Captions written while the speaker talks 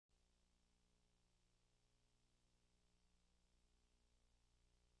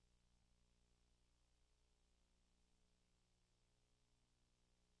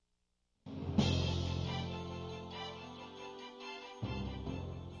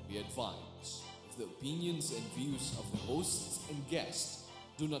Be advised, the opinions and views of the hosts and guests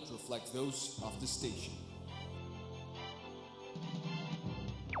do not reflect those of the station.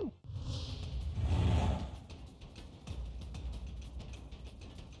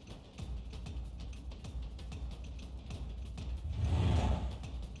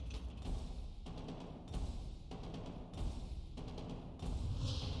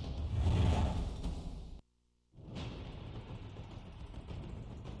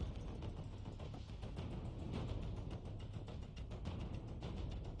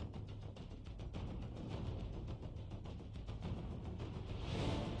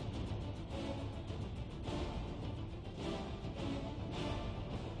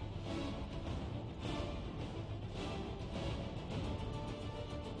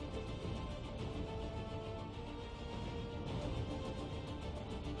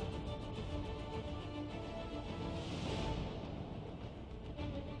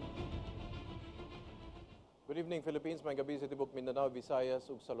 Good evening, Philippines. May gabi sa Tibok Mindanao, Visayas,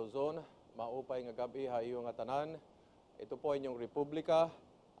 ug sa Luzon. Maupay nga gabi, hayo nga tanan. Ito po ay inyong Republika.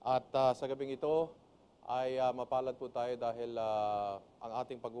 At sa gabing ito ay mapalad po tayo dahil ang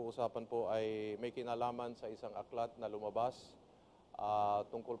ating pag-uusapan po ay may kinalaman sa isang aklat na lumabas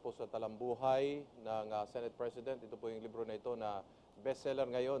tungkol po sa talambuhay ng Senate President. Ito po yung libro na ito na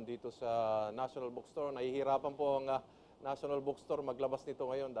bestseller ngayon dito sa National Bookstore. Nahihirapan po ang National Bookstore maglabas nito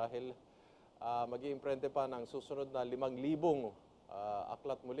ngayon dahil mag-iimprente pa ng susunod na 5,000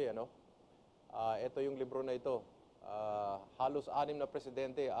 aklat muli. Ito yung libro na ito. Halos 6 na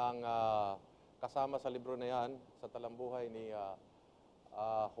presidente ang kasama sa libro na yan sa talambuhay ni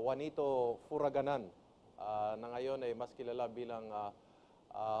Juanito Furaganan na ngayon ay mas kilala bilang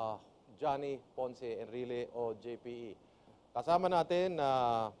Johnny Ponce Enrile o JPE. Kasama natin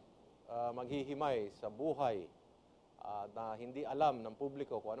na maghihimay sa buhay na hindi alam ng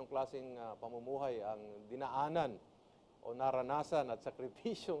publiko kung anong klaseng pamumuhay ang dinaanan o naranasan at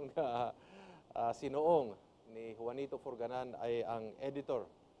sakripisyong sinuong ni Juanito Furaganan ay ang editor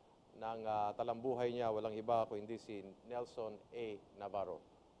ng talambuhay niya, walang iba kundi si Nelson A. Navarro.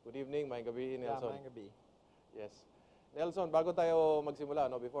 Good evening, may gabi, Nelson. May gabi. Yes. Nelson, bago tayo magsimula,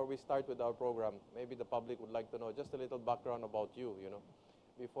 before we start with our program, maybe the public would like to know just a little background about you,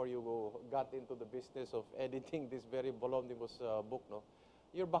 before you got into the business of editing this very voluminous book,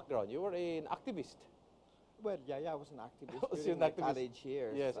 Your background, you were an activist. Well, yeah, I was an activist Was during you an my activist? college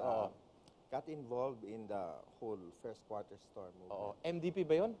years. Yes, got involved in the whole first quarter storm movement. MDP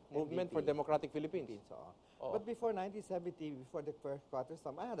ba yun? Movement for MDP. Democratic Philippines. But before 1970, before the first quarter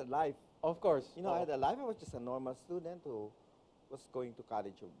storm, I had a life. Of course. I had a life. I was just a normal student who was going to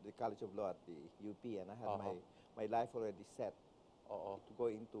the College of Law at the UP, and I had my life already set to go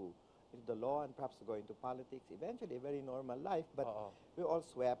into the law and perhaps go into politics. Eventually, a very normal life, but we all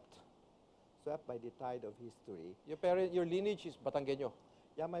swept by the tide of history. Your lineage is Batanggenyo.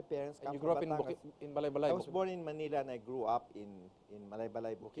 Yeah, my parents And come you grew up from Batangas. in Balay-Balay. I was born in Manila and I grew up in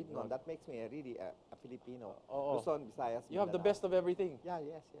Balay-Balay, Bukidnon. Bukidnon. That makes me really a Filipino. Oo. Luzon, Visayas, You have the Mindanao. best of everything. Yeah,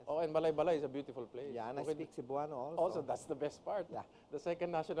 yes. And Balay-Balay is a beautiful place. Yeah, and I Okay. speak Cebuano also. Also, that's the best part. Yeah. The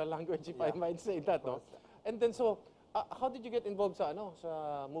second national language, if I Yeah. might say that, Of no? course. And then how did you get involved sa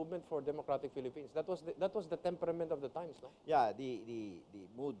movement for democratic Philippines? That was the temperament of the times, no? Yeah, the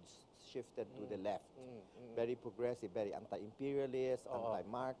moods shifted to the left. Very progressive, very anti-imperialist,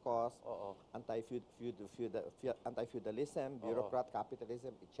 anti-Marcos, anti-feudalism, bureaucrat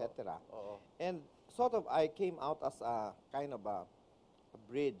capitalism, etc. And sort of I came out as a kind of a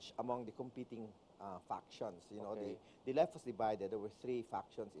bridge among the competing factions. Okay. The left was divided. There were 3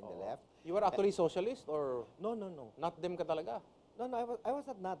 factions in the left. You were actually socialist or No. not them ka talaga? No, I was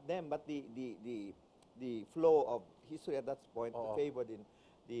not them, but the flow of history at that point favored in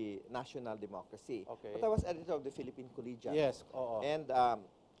the national democracy. Okay. But I was editor of the Philippine Collegiate. Yes. And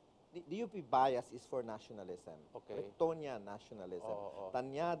the UP bias is for nationalism. Okay. Rectonia nationalism.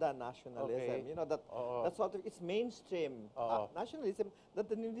 Tanyada nationalism. Okay. That sort of, it's mainstream nationalism that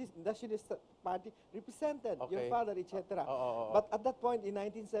the Nationalist Party represented, your Okay. father, etc. But at that point in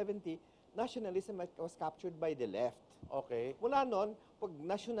 1970, nationalism was captured by the left. Okay. Mula noon, pag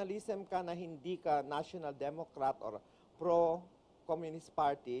nationalism ka na hindi ka national democrat or pro-communist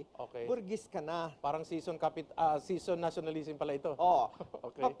party, Okay. burgis ka na. Parang season nationalism pala ito.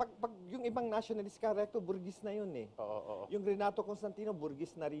 Okay. Pag yung ibang nationalist ka, recto, burgis na yun eh. Yung Renato Constantino,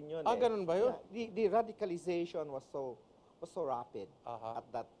 burgis na rin yun ganun ba yun? Yeah, the radicalization was so rapid at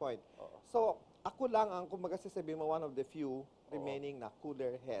that point. So, ako lang ang, kumbaga sasabihin mo, one of the few remaining na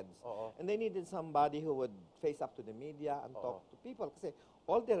cooler heads. And they needed somebody who would face up to the media and talk to people. Kasi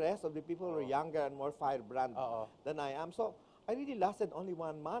all the rest of the people were younger and more firebrand than I am. So, I really lasted only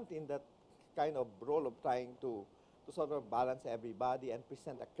 1 month in that kind of role of trying to sort of balance everybody and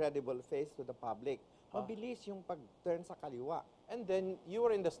present a credible face to the public. Mabilis yung pag-turn sa kaliwa. And then you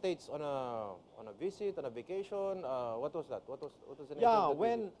were in the States on a visit, on a vacation. What was that? What was the nature Yeah, of that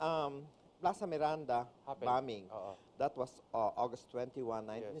when visit? Plaza Miranda Happened. bombing, Oo. that was August 21,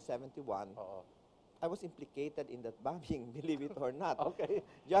 1971. Oo. I was implicated in that bombing, believe it or not. Okay.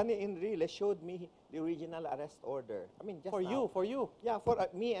 Johnny Enrile showed me the original arrest order. I mean, just For now. you. Yeah, for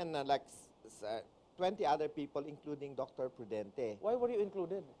me and 20 other people, including Dr. Prudente. Why were you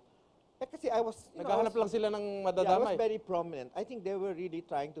included? Eh, kasi I was, Naghahanap lang sila ng yeah, I was madadamay. very prominent. I think they were really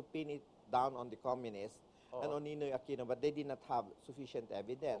trying to pin it down on the communists and Oo. on Ninoy Aquino, but they did not have sufficient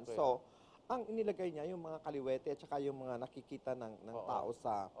evidence. Okay. So, ang inilagay niya yung mga kaliwete at saka yung mga nakikita ng Oo. tao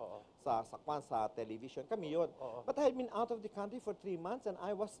Oo. sa television. Kami yun. Oo. But I had been out of the country for 3 months and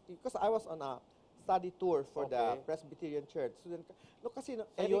because I was on a study tour for the Okay. Presbyterian Church. Kasi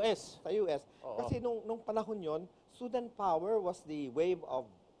Sa US? Sa US. Oo. Kasi nung panahon yon, student power was the wave of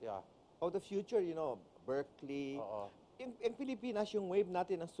Yeah. the future, Berkeley. Oo. In Pilipinas, yung wave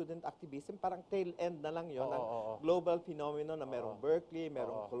natin ng student activism, parang tail end na lang yun, ng Oo. global phenomenon na merong Oo. Berkeley,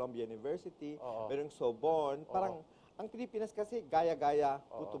 merong Oo. Columbia University, Oo. merong Sorbonne. Parang, ang Pilipinas kasi, gaya-gaya,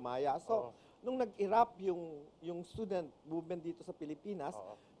 Oo. putumaya. So, Oo. nung nag-erupt yung student movement dito sa Pilipinas,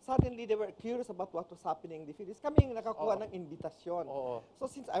 Oo. suddenly they were curious about what was happening in the Philippines. Kami yung nakakuha Oo. ng invitasyon. Oo. So,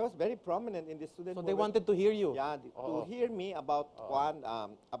 since I was very prominent in the student So they movement, wanted to hear you. yeah, Oo. to hear me about Oo.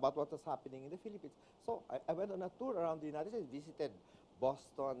 about what was happening in the Philippines. So I went on a tour around the United States, visited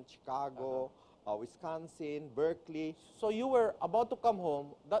Boston, Chicago, Wisconsin, Berkeley. So you were about to come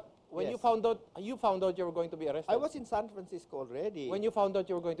home. That when Yes. you found out you were going to be arrested. I was in San Francisco already. When you found out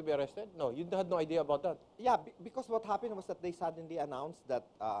you were going to be arrested? No, you had no idea about that. Yeah, because what happened was that they suddenly announced that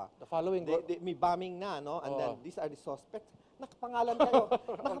The following day. may bombing na, no? And then Oo. these are the suspects. Nakapangalan kayo.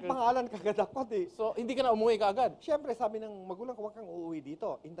 Nakapangalan kagad ako. So hindi ka na umuwi kaagad. Siyempre, sabi ng magulang ko, huwag kang uuwi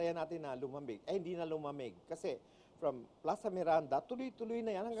dito. Hintayan natin na lumamig. Hindi na lumamig. Kasi from Plaza Miranda, tuloy-tuloy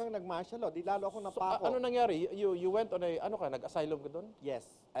na yan hanggang nag-martial law. Di lalo ako So, napako. ano nangyari? You went on nag-asylum ka doon? Yes,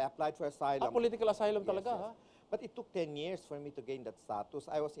 I applied for asylum. Political asylum Yes, talaga, yes. ha? But it took 10 years for me to gain that status.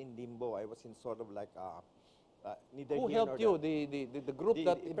 I was in limbo. I was in sort of like neither Who here helped nor you? there. The group The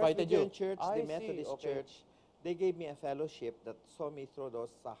that invited you? Presbyterian Church, I the see, Methodist okay. Church, they gave me a fellowship that saw me through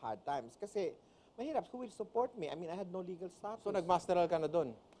those hard times. Kasi mahirap, who will support me? I mean, I had no legal status. So nag-masteral ka na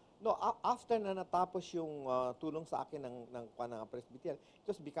doon? No, after na natapos yung tulong sa akin ng Presbyterian, it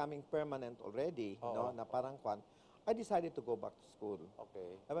was becoming permanent already, Oo. na parang I decided to go back to school. Okay.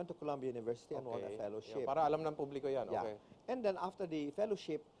 I went to Columbia University and won a fellowship. Yeah, para alam ng publiko yan. Yeah. Okay. And then after the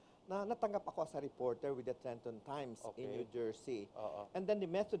fellowship, natanggap ako as a reporter with the Trenton Times in Okay. New Jersey. Oo. And then the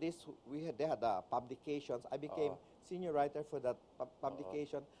Methodists, they had publications. I became senior writer for that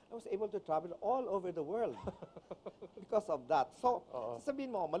publication. I was able to travel all over the world because of that. So,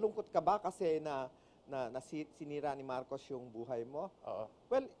 sasabihin mo, malungkot ka ba kasi sinira ni Marcos yung buhay mo? Oo.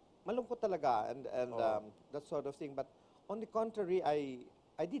 Well, malungkot talaga and that sort of thing. But on the contrary,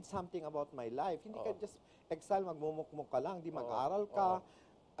 I did something about my life. Hindi ka just exile, magmumukmuk ka lang, di mag-aral ka,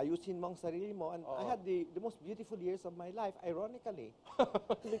 ayusin mo ang sarili mo. And I had the most beautiful years of my life, ironically.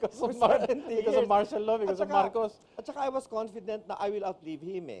 because For of 70 because of years. martial law, because of Marcos. At saka I was confident na I will outlive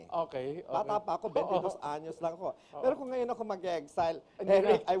him eh. Okay. Bata pa ako, 22 anyos lang ako. Pero kung ngayon ako mag-exile, Hindi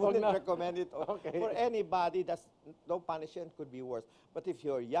Eric, na, I wag wouldn't na. recommend it Okay. for anybody. No punishment could be worse. But if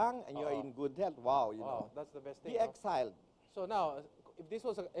you're young and you're in good health, wow, you know. That's the best thing. Be no? exiled. So now, if this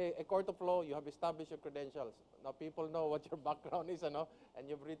was a court of law, you have established your credentials. Now people know what your background is, and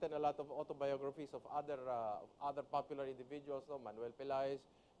you've written a lot of autobiographies of other popular individuals, no? Manuel Pelaez,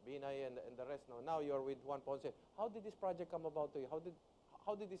 Binay, and the rest. No? Now you're with Juan Ponce. How did this project come about to you?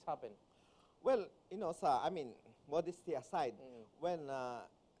 How did this happen? Well, modesty aside, when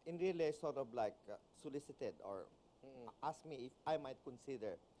Enrile sort of like solicited or asked me if I might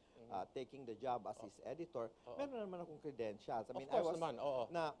consider taking the job as his editor, meron naman akong credentials. I mean, Of course I was, naman, oo.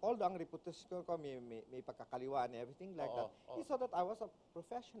 although ang reputasyon ko may pagkakaliwa and everything like that, he saw that I was a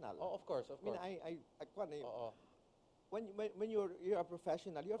professional. Oh, of course, of I mean, course. Oo. when you're a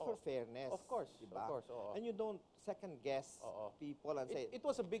professional, you're for fairness. Of course, diba? of course. Oo. And you don't second guess people and say, It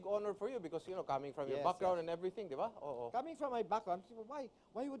was a big honor for you because, coming from your Yes, background yes. and everything, di ba? Oo. coming from my background, people, why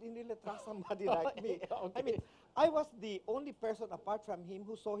would Enrile trust somebody like me? Okay. I mean, I was the only person apart from him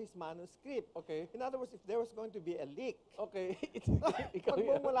who saw his manuscript. Okay. In other words, if there was going to be a leak, Okay. Ikaw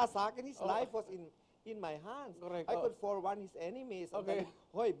yan. pagmumula sa akin, his life was in my hands. Correct. I could forewarn his enemies. Okay.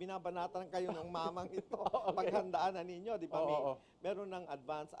 Hoy, binabanatan kayo ng mamang ito. Paghandaan na ninyo, di ba? Oo. Meron ng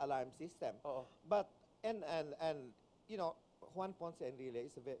advanced alarm system. Oo. But, and Juan Ponce Enrile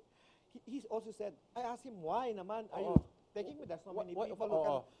is a very, he's also said, I asked him, why naman are you Oo. taking me? There's so many Wha- people who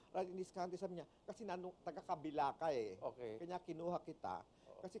can ride in this country. Sabi niya, kasi taga-kabila ka eh. Okay. Kanya kinuha kita,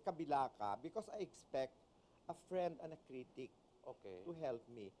 kasi kabila ka, because I expect a friend and a critic Okay. to help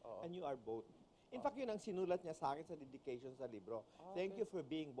me. Oo. And you are both. In fact, yun ang sinulat niya sa akin sa dedication sa libro. Thank you for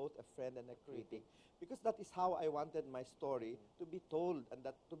being both a friend and a critic. Because that is how I wanted my story to be told and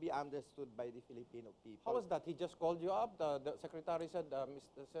that to be understood by the Filipino people. How was that? He just called you up? The secretary said,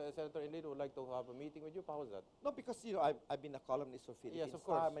 Mr. Senator Enrile would like to have a meeting with you. How was that? No, because, I've been a columnist for Philippine Yes, of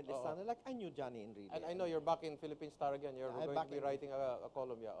course. Star, Manila Oo. Standard. Like, I knew Johnny Enrile. And I know you're back in Philippine Star again. You're I'm going back to be in- writing a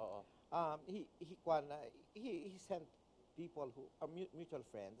column. Yeah. He sent people who are mutual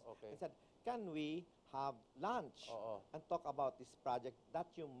friends Okay. and said, can we have lunch Oo. and talk about this project that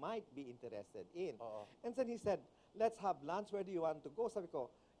you might be interested in? Oo. And then he said, let's have lunch. Where do you want to go? Sabi ko,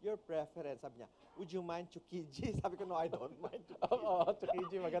 your preference. Sabi niya, would you mind Chukiji? Sabi ko, no, I don't mind Chukiji. Oo,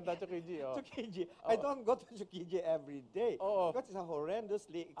 Chukiji. Maganda Chukiji. Oh. Chukiji. I don't go to Chukiji every day Oo. because it's a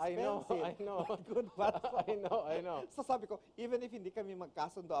horrendously I know, expensive. I know. Not good, but I know. so sabi ko, even if hindi kami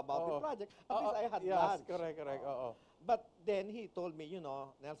magkasundo about the Oo. project, at least I had yes, lunch. correct. Oo. But then he told me,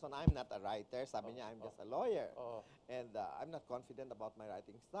 Nelson, I'm not a writer. Sabi niya, I'm just a lawyer. Oo. And I'm not confident about my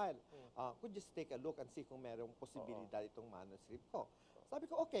writing style. Could just take a look and see kung merong posibilidad itong manuscript ko. Sabi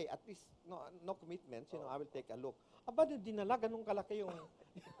ko, okay, at least no commitments, I will take a look. Aba, nung dinala, ganun kalaki yung,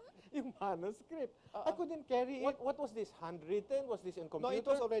 yung manuscript. I couldn't carry it. What was this? Handwritten? Was this in No, computer? it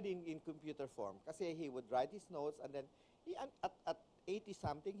was already in computer form. Kasi he would write his notes and then at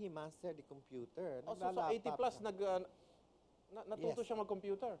 80-something, he mastered the computer. Oh, so 80 plus, natuto Yes. siya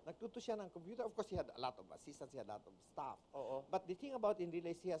mag-computer. Nagtuto siya ng computer. Of course, he had a lot of assistants, he had a lot of staff. Oo. But the thing about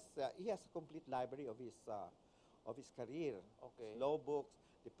Enrile is he has a complete library of his career. Okay. Law books,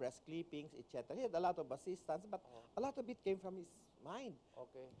 the press clippings, etc. He had a lot of assistants, but a lot of it came from his mind.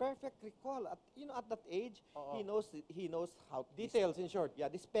 Okay. Perfect recall. At at that age, Oo. he knows how Details, in short. Yeah,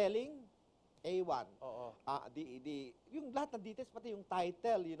 the spelling, A1. Oo. Yung lahat ng details, pati yung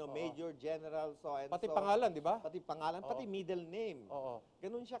title, major, general, so and Pati so. pangalan, di ba? Pati pangalan, pati Oo. middle name. Oo.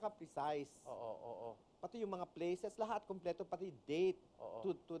 Ganun siya ka-precise. Oo. Pati yung mga places, lahat kompleto, pati date Oo.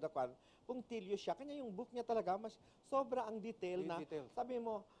 to the kwan. Punctilio siya. Kanya yung book niya talaga, sobra ang detail na. Details. Sabi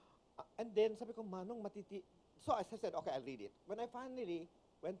mo, and then sabi ko, Manong, So I said, okay, I'll read it. When I finally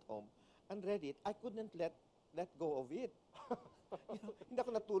went home and read it, I couldn't let go of it. Hindi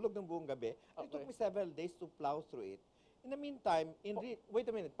ako natulog ng buong gabi. It took me several days to plow through it. In the meantime, Wait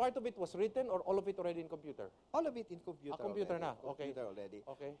a minute. Part of it was written or all of it already in computer? all of it in computer. Computer already. na. Okay. Computer already.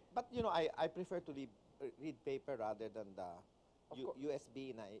 Okay. But I prefer to read paper rather than the Of course.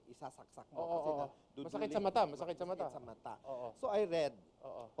 USB na isasaksak mo. Oo, oo. dudulin Masakit sa mata, masakit sa mata. Masakit sa mata. Oo. So I read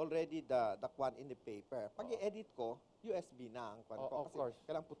Oo. already the kwan in the paper. Pag i-edit ko, USB na ang kwan Oo, ko. of course.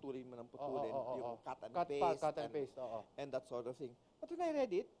 Kailangan putulin mo ng putulin. Oo. Yung cut and Cut paste. and paste. Oo. And that sort of thing. But when I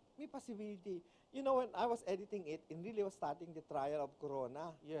read it, may possibility. When I was editing it, Enrile was starting the trial of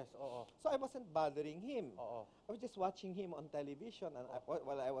Corona. Yes, oo. So I wasn't bothering him. Oo. I was just watching him on television and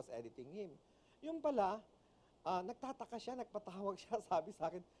while I was editing him. Yung pala, nagtataka siya, nagpatawag siya, sabi sa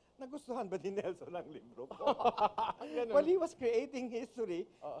akin, nagustuhan ba ni Nelson ang libro ko? Ganun. Well, he was creating history.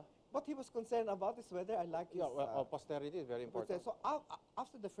 Oo. What he was concerned about is whether I like his... Yeah, posterity is very important. So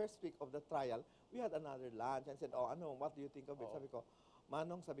after the first week of the trial, we had another lunch and said, what do you think of it? Oo. Sabi ko,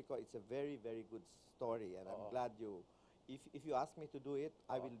 Manong, sabi ko, it's a very, very good story and I'm Oo. glad if you ask me to do it,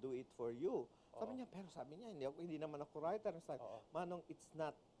 I Oo. will do it for you. Oo. Sabi niya, hindi naman ako writer. Sabi, Oo. Manong, it's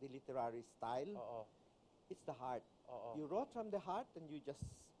not the literary style, Oo. it's the heart. Oo. You wrote from the heart and you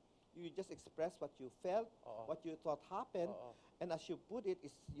just express what you felt, Oo. what you thought happened, Oo. and as you put it,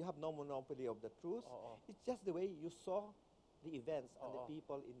 you have no monopoly of the truth. Oo. It's just the way you saw the events and the Oo.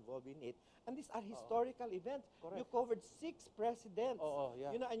 people involved in it. And these are historical events. Correct. You covered 6 presidents. Oo,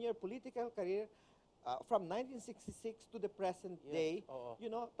 yeah. In your political career, from 1966 to the present Yes, day, oo.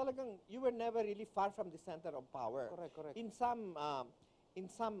 talagang you were never really far from the center of power. Correct. In some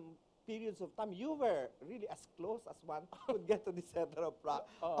periods of time, you were really as close as one could get to the center of,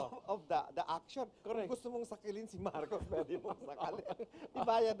 of the action. Correct. Kung gusto mong sakilin si Marcos, pwede mong sakalin.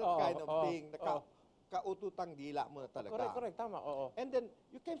 Iba yan that kind of thing. Kaututang dila mo na talaga. Correct. Tama. Oo. And then,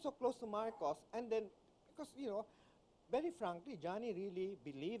 you came so close to Marcos, and then, because, very frankly, Johnny really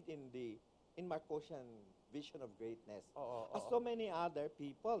believed in Marcosian vision of greatness. As so many other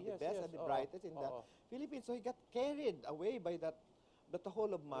people, the best and the brightest in the Philippines. So he got carried away by the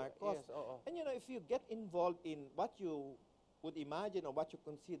whole of Marcos. Yes, oo. And if you get involved in what you would imagine or what you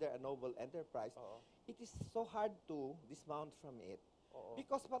consider a noble enterprise, Oo. it is so hard to dismount from it. Oo.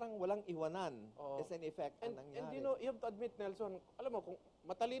 Because parang walang iwanan. Oo. As an effect ang And nangyari. you know, you have to admit, Nelson, alam mo, kung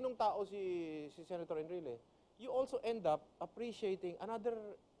matalinong tao si Senator Enrile, you also end up appreciating another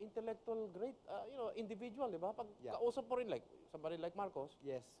intellectual great, individual, di ba? Pag Yeah. kausap mo rin, like, somebody like Marcos,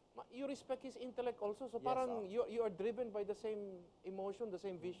 Yes. you respect his intellect also. So Yes, parang you are driven by the same emotion, the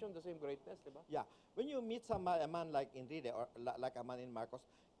same vision, the same greatness, di ba? Yeah. When you meet somebody, a man like Enrile or like a man in Marcos,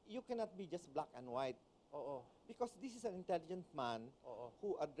 you cannot be just black and white. Oo. Because this is an intelligent man Oo.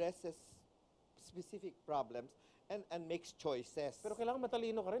 who addresses specific problems and makes choices. Pero kailangan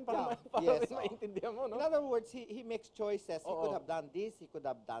matalino ka rin Yeah, para yes, rin maintindihan mo, no? In other words, he makes choices. He Oo. could have done this, he could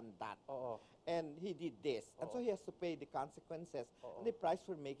have done that. Oo. And he did this. And Oo. so he has to pay the consequences Oo. and the price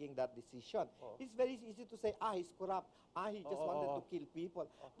for making that decision. Oo. It's very easy to say, he's corrupt. He just wanted to kill people.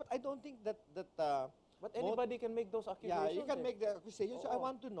 But I don't think that But anybody can make those accusations. yeah, you can eh. make the accusation. So I Oo.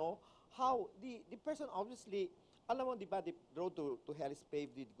 want to know how the person obviously, alam mo, di ba, the road to hell is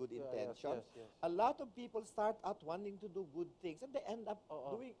paved with good Yeah, intentions. yes. A lot of people start out wanting to do good things and they end up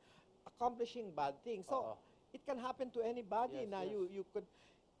Oo. accomplishing bad things. So Oo. it can happen to anybody. Yes, Na yes. you could,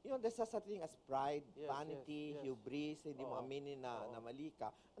 there's such a thing as pride, Yes, vanity, yes. hubris, hindi mo Oo. aminin na Oo. mali ka.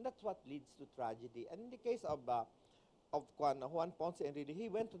 And that's what leads to tragedy. And in the case of Juan Ponce Enrile, he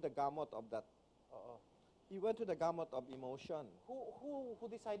went to the gamut of that. Oo. He went to the gamut of emotion. Who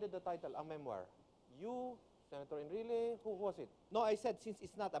decided the title, a memoir? You, Senator Enrile, who was it? No, I said since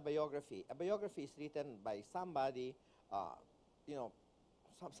it's not a biography is written by somebody,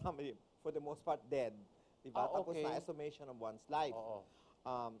 somebody for the most part dead. Diba? Tapos okay. na summation of one's life. Oo.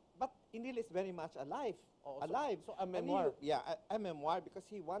 But Enrile is very much alive. Oo, Alive. so a And memoir. a memoir because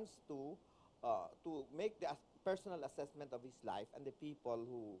he wants to make the personal assessment of his life and the people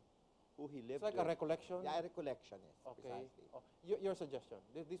who he lived It's like with. a recollection? Yeah, a recollection, yes. Okay. Precisely. Oh, your suggestion.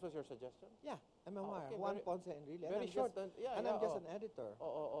 This was your suggestion? Yeah, a memoir. okay, Juan very- Ponce Enrile. very short and- yeah, and I'm yeah, just oh. an editor.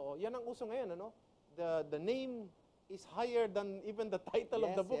 Oo. Yan ang uso ngayon, ano? The name is higher than even the title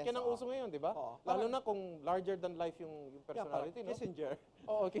of the Yes, book. yes, Yan ang oo. uso ngayon, di ba? Oo. Lalo Parang- na kung larger than life yung personality, no? Kissinger.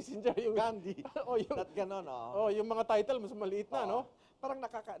 Oo, Kissinger. Yung, Gandhi. yung, That ganon, oh. yung mga title, mas maliit na, no? Parang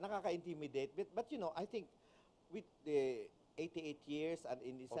nakaka-intimidate. But I think with the 88 years and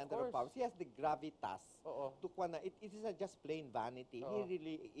in the Of center of course. power, he has the gravitas. Oo. To it isn't just plain vanity. Oo. He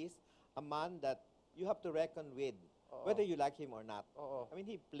really is a man that you have to reckon with, Oo. whether you like him or not. Oo. I mean,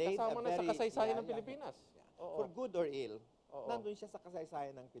 he played Kasama a na sa very... kasaysayan ng yeah, Pilipinas. yeah. Oo. For good or ill. Oo. Nandun siya sa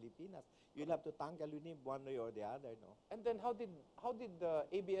kasaysayan ng Pilipinas. You'll have to tanggal with him one way or the other, no? And then how did the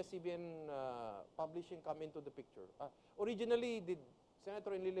ABS-CBN publishing come into the picture? Originally, did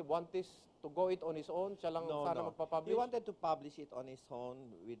Senator Enrile want this to go it on his own? Siya lang sana No. magpapublish? He wanted to publish it on his own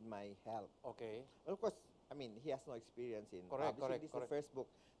with my help. Okay. Well, of course, I mean, he has no experience in Correct, publishing. This is correct. the first book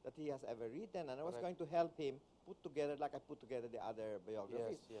that he has ever written, and I was Correct. going to help him put together, like I put together the other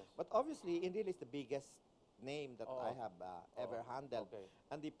biographies. Yes. But obviously, Enrile is the biggest name that Oo. I have ever handled. Okay.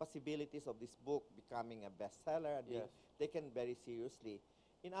 And the possibilities of this book becoming a bestseller and being Yes. taken very seriously.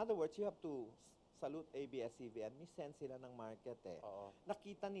 In other words, you have to salute ABS-CBN. May sense sila ng market eh. Oo.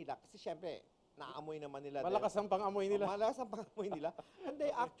 Nakita nila, kasi syempre, naamoy naman nila. Malakas ang pangamoy nila. Malakas ang pangamoy nila. And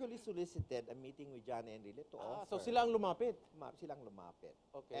they actually solicited a meeting with John Enrile to So offer. sila ang lumapit. Silang lumapit.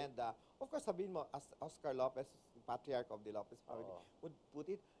 Okay. And of course, sabihin mo, as Oscar Lopez, patriarch of the Lopez family, Oo. would put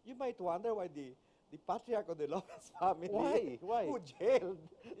it, you might wonder why the patriarch of the Lopez family Why? who jailed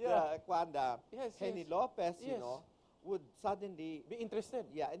Yeah. Yes, Henny yes. Lopez, Yes. would suddenly, Be interested.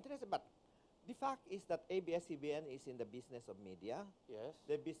 interested. But the fact is that ABS-CBN is in the business of media, Yes.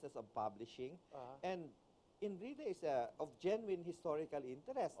 the business of publishing, Ah. and Enrile is of genuine historical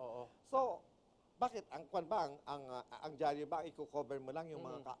interest. Oo. So, bakit ang kwan ba ang diaryo ba i-cover mo lang yung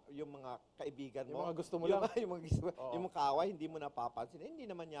mga kaibigan Yung mo? mga gusto mo lang. Yung mga gusto, Oo. yung mga kaaway hindi mo napapansin. Hindi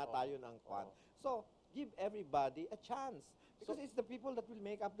naman yata Oo. yun ang kwan. Oo. So, give everybody a chance because it's the people that will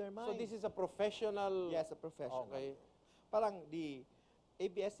make up their So mind. this is a professional... Yes, a professional. Okay. Parang the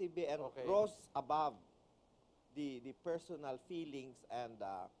ABS-CBN Okay. rose above the personal feelings and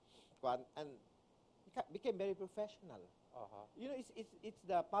kwan and became very professional. Aha. It's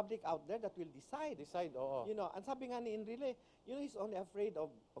the public out there that will decide. Decide, oo. And sabi nga ni Enrile, he's only afraid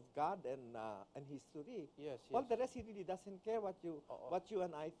of God and history. Yes. All the rest, he really doesn't care what you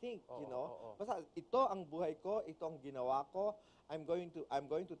and I think, Oo. Basta ito ang buhay ko, ito ang ginawa ko. I'm going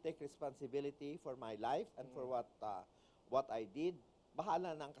to take responsibility for my life and for what I did.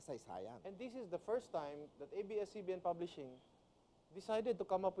 Bahala na ang kasaysayan. And this is the first time that ABS-CBN Publishing decided to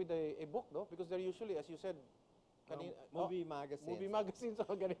come up with a book, no? Because they're usually, as you said, Kanina, movie magazines. Movie magazines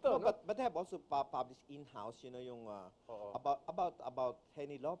o ganito, No, no? but they have also published in-house, you know, yung Oo. about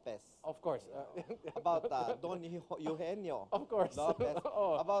Henny Lopez, Of course. about Don Eugenio Of course. Lopez,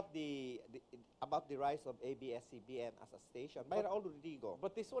 Oo. about the rise of ABS-CBN as a station by Raul Rodrigo.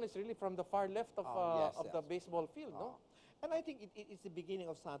 But this one is really from the far left of, Yes, of the baseball field, no? And I think it's the beginning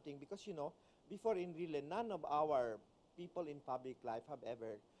of something because, you know, before Enrile, none of our people in public life have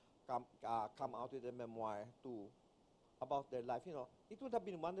ever come out with a memoir about their life. You know, it would have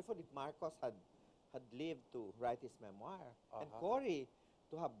been wonderful if Marcos had lived to write his memoir, and Cory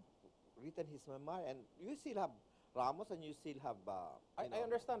to have written his memoir, and you still have Ramos, and you still have. I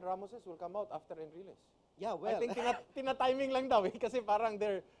understand Ramoses will come out after Enriles. Yeah, well, I think tina-timing lang daw eh, kasi parang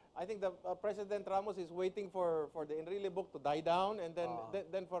I think the President Ramos is waiting for the Enrile book to die down and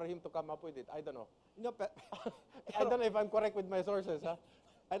then for him to come up with it. I don't know. no, I don't know if I'm correct with my sources, ha?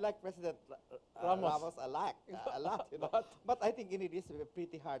 I like President Ramos. Ramos a lot, you know. But I think it is a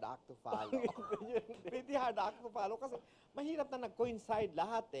pretty hard act to follow. Pretty hard act to follow kasi mahirap na nag-coincide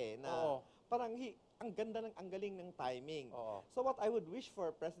lahat eh. Na parang ang galing ng timing. So what I would wish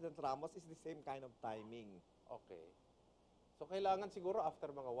for President Ramos is the same kind of timing. Okay. So kailangan siguro after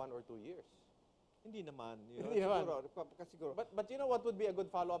mga 1 or 2 years. Hindi naman. You know, Hindi naman. Siguro. But you know what would be a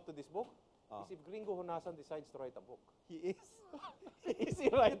good follow-up to this book? Is if Gringo Honasan decides to write a book. He is. Is he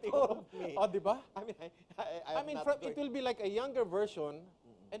writing? told me. Oh, di ba? I mean, I mean, it will be like a younger version,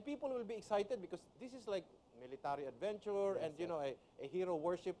 and people will be excited because this is like military adventure and, you know, a hero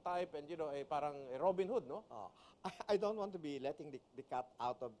worship type and, you know, parang a Robin Hood, no? I don't want to be letting the cat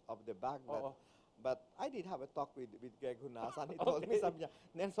out of the bag, but I did have a talk with Greg Honasan. He told me, sabi niya,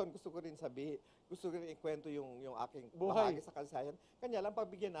 Nelson, gusto ko rin ikwento yung aking buhay bahagi sa kasaysayan. Kanya lang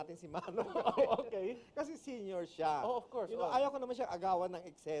pagbigyan natin si Manong. Okay. Kasi senior siya. Oh, of course. You know, ayaw ko naman siyang agawan ng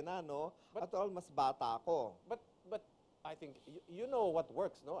eksena, no? After all, mas bata ako. But I think you know what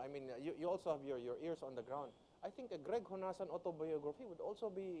works, no? I mean, you also have your ears on the ground. I think a Greg Honasan autobiography would also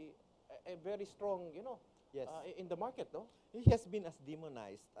be a very strong, you know, yes, in the market, no? He has been as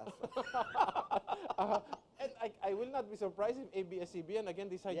demonized as... and I will not be surprised if ABS-CBN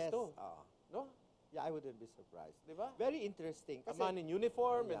again decides to. No? Yeah, I wouldn't be surprised. Diba? Very interesting. A man in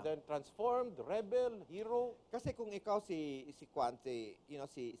uniform and then transformed, rebel, hero. Kasi kung ikaw si you know,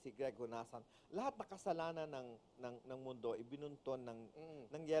 si Greg Honasan, lahat na kasalanan ng mundo ibinunton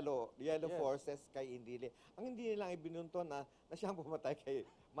ng yellow forces kay Enrile. Ang hindi nilang ibinunton na siyang pumatay kay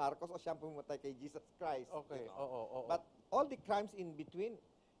Marcos o siyang pumatay kay Jesus Christ. Okay. You know? But all the crimes in between,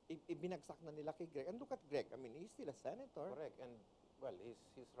 ibinagsak na nila kay Greg. And look at Greg. I mean, he's still a senator. Correct. And well,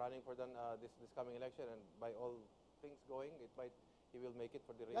 he's running for this coming election, and by all things going, he will make it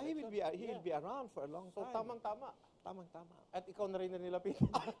for the re-election. Yeah, he will be around for a long time. So tamang-tama. Tamang-tama. At ikaw na rin na nilapitan.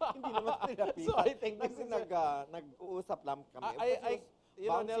 Hindi naman nilapitan. So I think this is nag-uusap lang kami.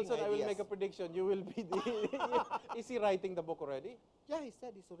 You know, Nelson, I will make a prediction. You will be is he writing the book already? Yeah, he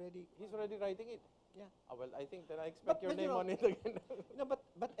said he's already writing it. Yeah. Well, I think that I expect your name on it again. No,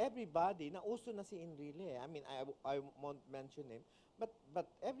 but everybody, nauso na si Enrile. I mean, I won't mention him. But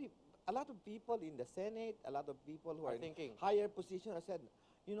a lot of people in the Senate, a lot of people who are in higher position have said,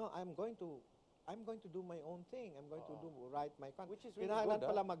 you know, I'm going to do my own thing. I'm going to write my content. Which is really Kailangan good.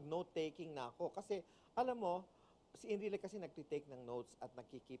 pala mag-note-taking na ako. Kasi, alam mo, si Enrile kasi nagtitake ng notes at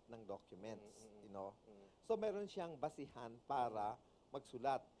nakikip ng documents, you know. So, meron siyang basihan para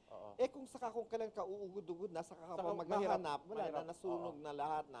magsulat. Kung kailan ka uugod-ugod na, saka ka pa maghahanap, wala na, nasunog na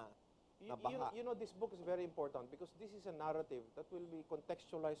lahat na. You know, this book is very important because this is a narrative that will be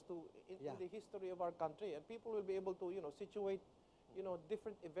contextualized in the history of our country, and people will be able to, you know, situate, you know,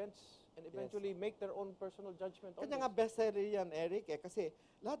 different events and eventually make their own personal judgment on Kanya nga bestseller yan, Eric, kasi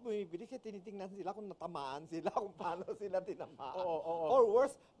lahat bumibili kasi tinitingnan sila kung natamaan sila, kung paano sila tinamaan. Or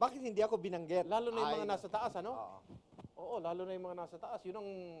worse, bakit hindi ako binanggit? Lalo na yung mga nasa taas, ano? Oo, lalo na yung mga nasa taas. Yun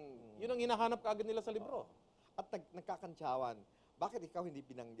ang hinahanap kaagad nila sa libro. At nagkakantsawan. Bakit ikaw hindi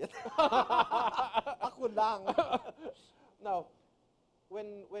binanggit? Ako lang. Now,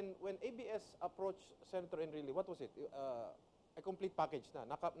 when ABS approached Senator Enrile, what was it? A complete package na.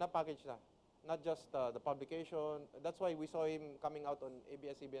 Na-package na. Not just the publication. That's why we saw him coming out on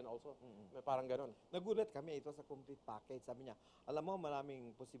ABS-CBN also. May parang ganon. Nagulat kami. Ito sa complete package. Sabi niya, alam mo,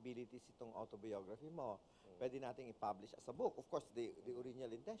 maraming possibilities itong autobiography mo. Pwede nating i-publish as a book. Of course, the original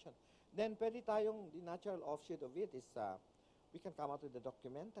intention. Then, pwede tayong, the natural offshoot of it is, we can come out with a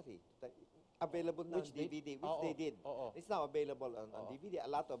documentary available na on DVD, which they did. It's now available on DVD, a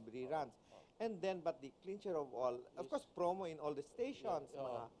lot of reruns. And then, but the clincher of all, of course, promo in all the stations,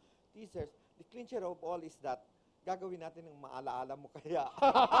 mga teasers. The clincher of all is that gagawin natin ng maalaala mo kaya.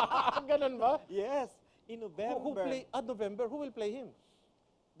 Ganun ba? Yes. In Who November. play at November? Who will play him?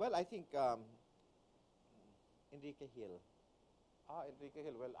 Well, I think Enrique Hill. Enrique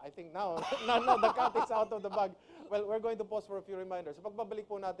Hill. Well, I think now, no, the cat is out of the bag. Well, we're going to pause for a few reminders. Sa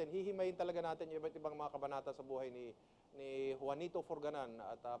pagbabalik po natin, hihimayin talaga natin yung iba't ibang mga kabanata sa buhay ni Juanito Forganan.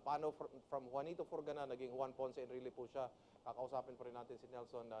 At paano from Juanito Forganan, naging Juan Ponce Enrile po siya. Kakausapin po rin natin si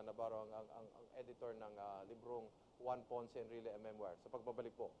Nelson Navarro, ang editor ng librong Juan Ponce Enrile, a Memoir. Sa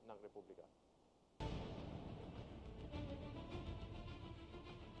pagbabalik po ng Republika.